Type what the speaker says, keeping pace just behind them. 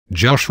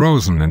Josh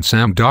Rosen and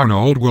Sam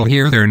Darnold will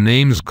hear their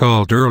names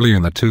called early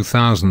in the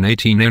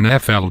 2018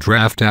 NFL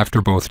Draft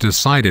after both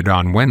decided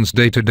on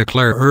Wednesday to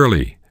declare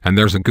early, and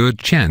there's a good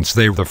chance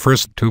they're the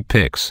first two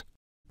picks.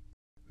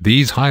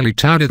 These highly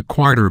touted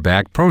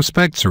quarterback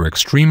prospects are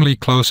extremely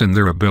close in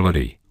their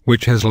ability,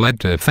 which has led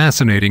to a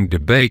fascinating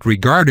debate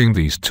regarding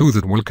these two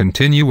that will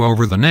continue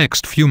over the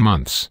next few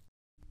months.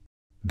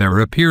 There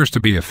appears to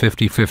be a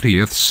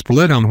 50-50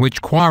 split on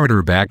which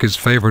quarterback is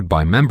favored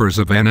by members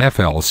of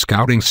NFL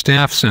scouting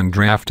staffs and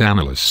draft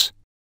analysts.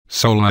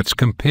 So let's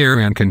compare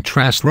and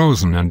contrast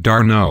Rosen and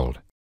Darnold.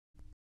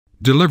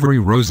 Delivery: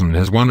 Rosen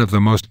has one of the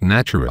most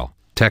natural,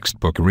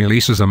 textbook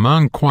releases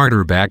among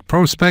quarterback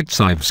prospects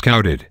I've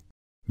scouted.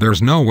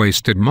 There's no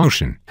wasted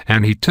motion,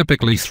 and he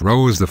typically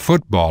throws the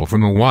football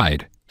from a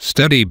wide,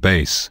 steady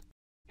base.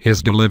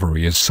 His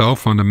delivery is so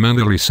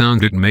fundamentally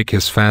sound it makes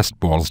his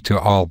fastballs to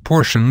all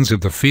portions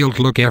of the field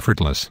look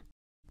effortless.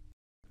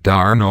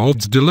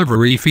 Darnold's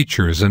delivery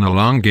features an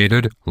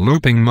elongated,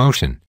 looping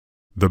motion.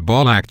 The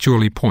ball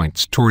actually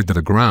points toward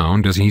the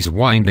ground as he's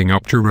winding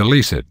up to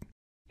release it.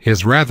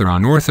 His rather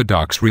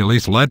unorthodox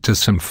release led to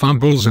some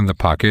fumbles in the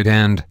pocket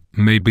and,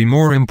 maybe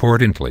more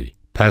importantly,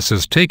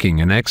 passes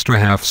taking an extra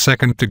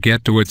half-second to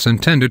get to its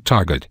intended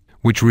target,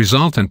 which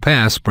result in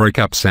pass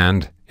breakups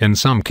and, in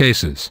some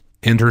cases,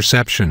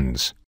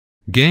 interceptions.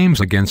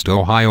 Games against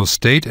Ohio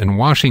State and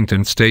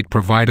Washington State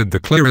provided the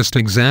clearest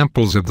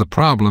examples of the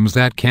problems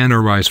that can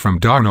arise from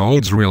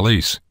Darnold's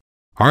release.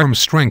 Arm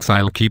strength: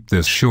 I'll keep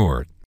this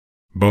short.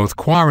 Both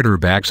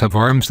quarterbacks have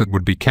arms that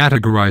would be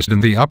categorized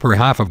in the upper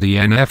half of the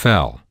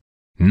NFL.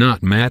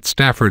 Not Matt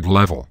Stafford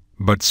level,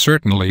 but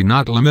certainly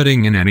not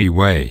limiting in any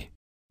way.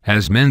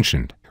 As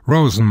mentioned,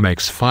 Rosen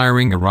makes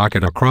firing a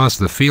rocket across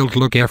the field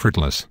look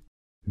effortless.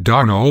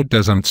 Darnold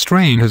doesn't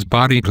strain his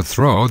body to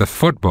throw the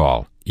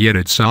football, yet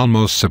it's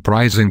almost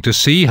surprising to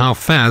see how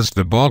fast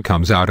the ball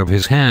comes out of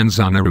his hands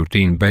on a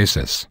routine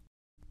basis.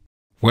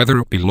 Whether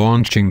it be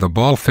launching the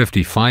ball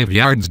 55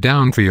 yards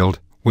downfield,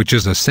 which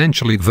is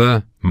essentially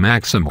the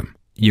maximum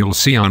you'll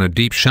see on a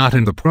deep shot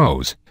in the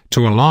pros,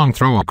 to a long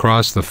throw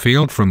across the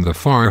field from the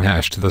far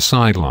hash to the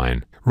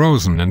sideline,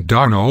 Rosen and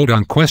Darnold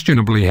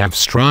unquestionably have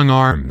strong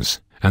arms,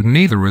 and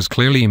neither is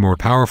clearly more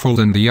powerful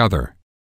than the other.